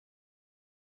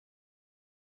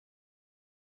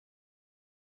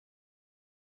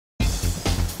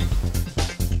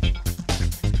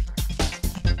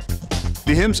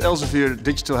The HIMSS-Elsevier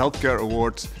Digital Healthcare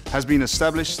Award has been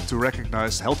established to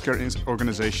recognize healthcare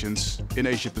organizations in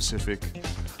Asia Pacific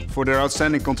for their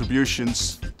outstanding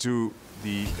contributions to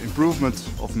the improvement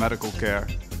of medical care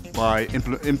by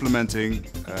implementing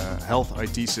health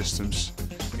IT systems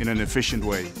in an efficient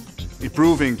way,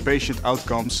 improving patient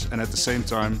outcomes and at the same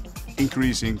time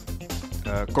increasing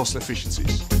cost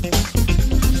efficiencies.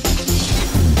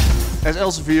 As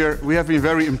Elsevier, we have been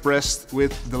very impressed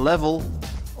with the level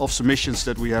of submissions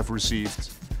that we have received.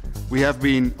 We have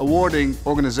been awarding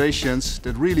organizations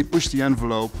that really push the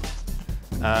envelope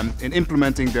in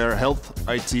implementing their health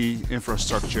IT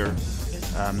infrastructure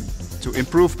to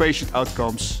improve patient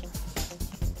outcomes,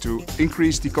 to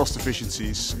increase the cost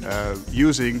efficiencies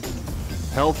using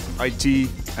health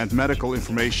IT and medical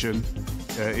information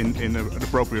in an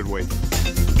appropriate way.